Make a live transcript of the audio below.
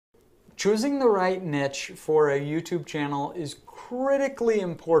Choosing the right niche for a YouTube channel is critically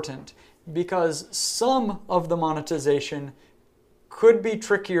important because some of the monetization could be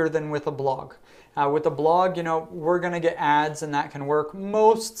trickier than with a blog. With a blog, you know, we're going to get ads and that can work.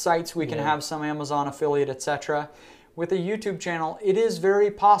 Most sites we can have some Amazon affiliate, etc. With a YouTube channel, it is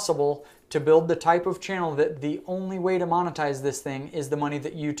very possible to build the type of channel that the only way to monetize this thing is the money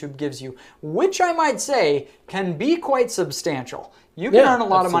that YouTube gives you, which I might say can be quite substantial. You can earn a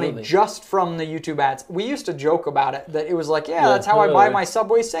lot of money just from the YouTube ads. We used to joke about it, that it was like, that's how I buy my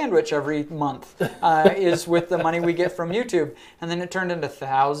Subway sandwich every month, is with the money we get from YouTube. And then it turned into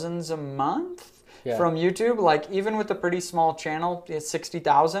thousands a month from YouTube. Like even with a pretty small channel, it's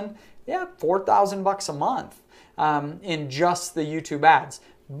 60,000, $4,000 a month in just the YouTube ads.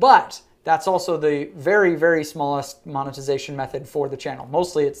 But that's also the very, very smallest monetization method for the channel.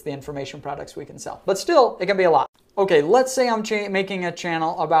 Mostly it's the information products we can sell. But still, it can be a lot. Okay, let's say I'm making a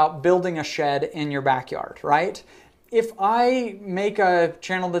channel about building a shed in your backyard, right? If I make a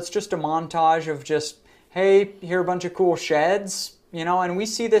channel that's just a montage of just, hey, here are a bunch of cool sheds, you know, and we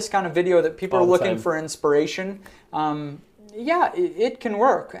see this kind of video that people are looking for inspiration, it can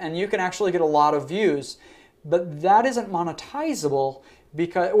work and you can actually get a lot of views. But that isn't monetizable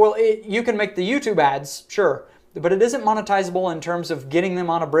because, well, you can make the YouTube ads, sure, but it isn't monetizable in terms of getting them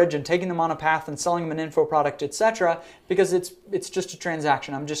on a bridge and taking them on a path and selling them an info product, etc. because it's just a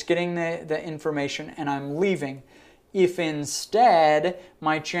transaction. I'm just getting the information and I'm leaving. If instead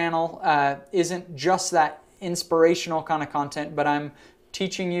my channel isn't just that inspirational kind of content, but I'm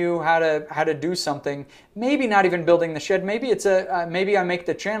teaching you how to do something, maybe not even building the shed, maybe it's maybe I make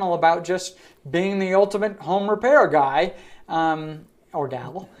the channel about just being the ultimate home repair guy or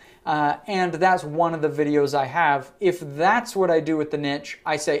gal, and that's one of the videos I have. If that's what I do with the niche,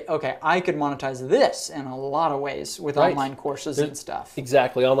 I say, okay, I could monetize this in a lot of ways with online courses and stuff.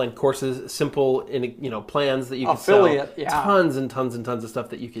 Exactly, online courses, simple, plans that you can sell, tons and tons and tons of stuff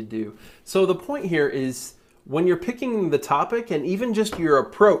that you could do. So the point here is, when you're picking the topic and even just your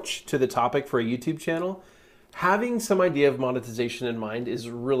approach to the topic for a YouTube channel, having some idea of monetization in mind is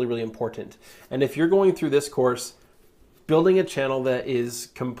really, really important. And if you're going through this course, building a channel that is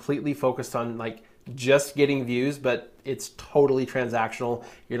completely focused on like just getting views, but it's totally transactional,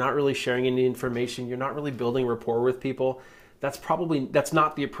 you're not really sharing any information, you're not really building rapport with people, that's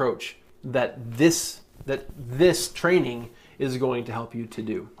not the approach that this training is going to help you to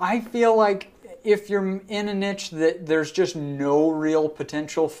do. I feel like if you're in a niche that there's just no real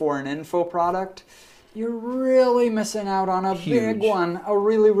potential for an info product, you're really missing out on a big one, a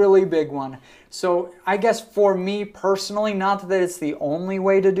really, really big one. So I guess for me personally, not that it's the only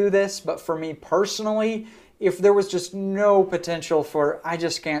way to do this, but for me personally, if there was just no potential for, I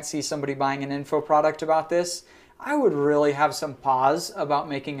just can't see somebody buying an info product about this, I would really have some pause about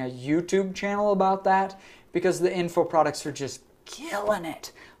making a YouTube channel about that, because the info products are just killing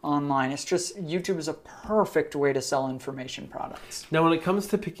it online. It's just, YouTube is a perfect way to sell information products. Now, when it comes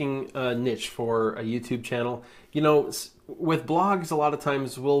to picking a niche for a YouTube channel, with blogs, a lot of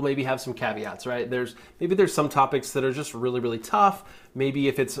times we'll maybe have some caveats, right? Maybe there's some topics that are just really, really tough. Maybe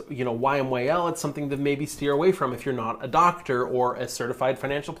if it's, YMYL, it's something to maybe steer away from if you're not a doctor or a certified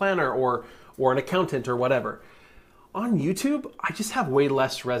financial planner or an accountant or whatever. On YouTube, I just have way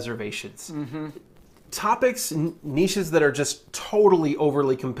less reservations. Topics, niches that are just totally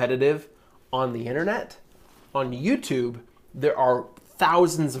overly competitive on the internet, on YouTube, there are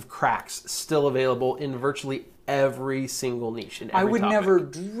thousands of cracks still available in virtually every single niche. I would never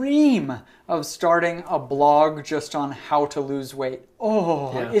dream of starting a blog just on how to lose weight.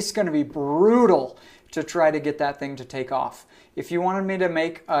 It's going to be brutal to try to get that thing to take off. If you wanted me to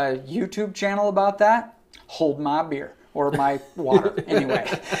make a YouTube channel about that, hold my beer. Or my water, anyway.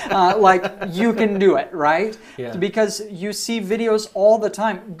 You can do it, right? Yeah. Because you see videos all the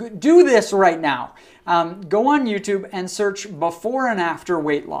time. Do this right now. Go on YouTube and search before and after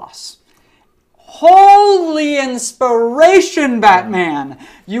weight loss. Holy inspiration, Batman!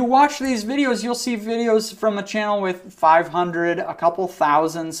 You watch these videos, you'll see videos from a channel with 500, a couple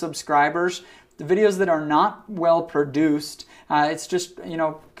thousand subscribers. The videos that are not well produced. It's just, kind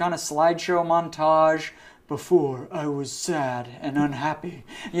of slideshow montage. Before I was sad and unhappy,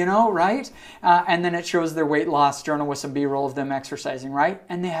 right? And then it shows their weight loss journal with some B-roll of them exercising, right?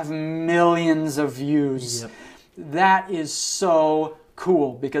 And they have millions of views. Yep. That is so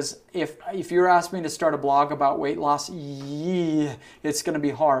cool, because if you're asking me to start a blog about weight loss, it's going to be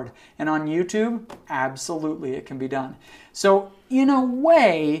hard. And on YouTube, absolutely, it can be done. So in a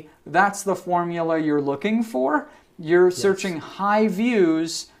way, that's the formula you're looking for. You're searching high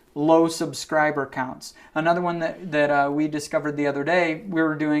views, low subscriber counts. Another one that we discovered the other day, we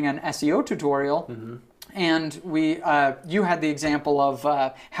were doing an SEO tutorial, and you had the example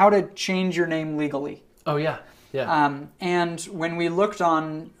of how to change your name legally. Oh yeah. Yeah. And when we looked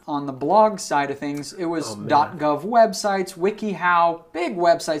on the blog side of things, it was .gov websites, WikiHow, big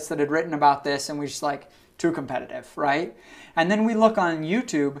websites that had written about this, and we just like, too competitive, right? And then we look on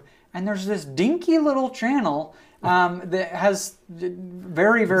YouTube, and there's this dinky little channel that has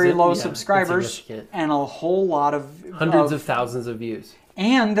very, very low subscribers and a whole lot of... Hundreds of thousands of views.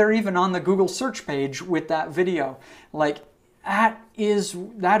 And they're even on the Google search page with that video. Like, that is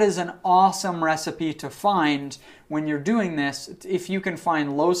an awesome recipe to find when you're doing this, if you can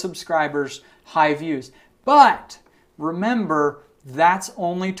find low subscribers, high views. But remember, that's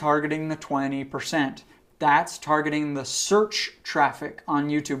only targeting the 20%. That's targeting the search traffic on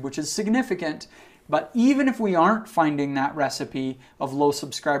YouTube, which is significant. But even if we aren't finding that recipe of low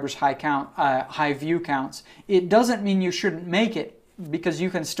subscribers, high view counts, it doesn't mean you shouldn't make it, because you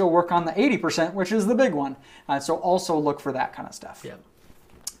can still work on the 80%, which is the big one. So also look for that kind of stuff. Yeah.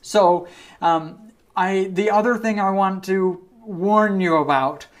 So the other thing I want to warn you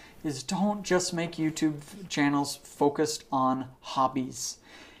about is don't just make YouTube channels focused on hobbies.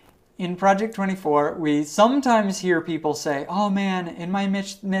 In Project 24, we sometimes hear people say, oh man, in my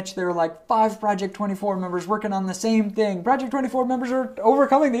niche there are like 5 Project 24 members working on the same thing. Project 24 members are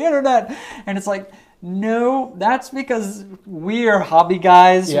overcoming the internet. And it's like, no, that's because we are hobby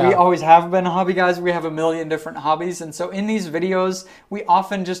guys. Yeah. We always have been hobby guys. We have a million different hobbies. And so in these videos, we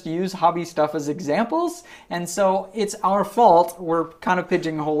often just use hobby stuff as examples. And so it's our fault. We're kind of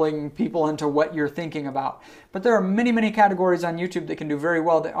pigeonholing people into what you're thinking about. But there are many, many categories on YouTube that can do very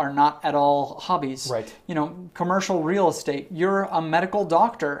well that are not at all hobbies. Right. You know, commercial real estate. You're a medical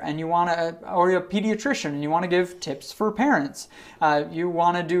doctor and you want to, or a pediatrician, and you want to give tips for parents. You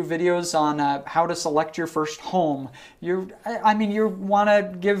want to do videos on how to select your first home. You want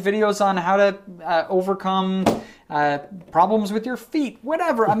to give videos on how to overcome problems with your feet.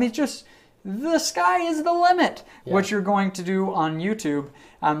 Whatever. I mean, just the sky is the limit. Yeah. What you're going to do on YouTube.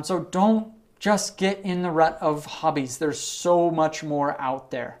 So don't just get in the rut of hobbies. There's so much more out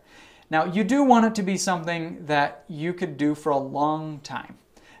there. Now, you do want it to be something that you could do for a long time,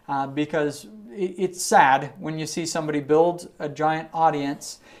 because it's sad when you see somebody build a giant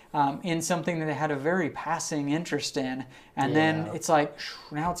audience in something that they had a very passing interest in, and then it's like,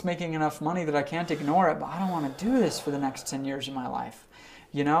 now it's making enough money that I can't ignore it, but I don't want to do this for the next 10 years of my life,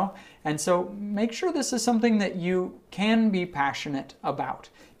 you know? And so make sure this is something that you can be passionate about.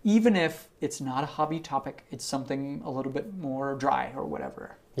 Even if it's not a hobby topic, it's something a little bit more dry or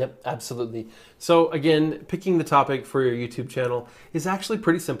whatever. Yep, absolutely. So again, picking the topic for your YouTube channel is actually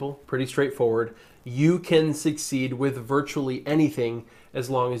pretty simple, pretty straightforward. You can succeed with virtually anything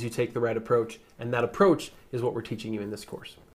as long as you take the right approach, and that approach is what we're teaching you in this course.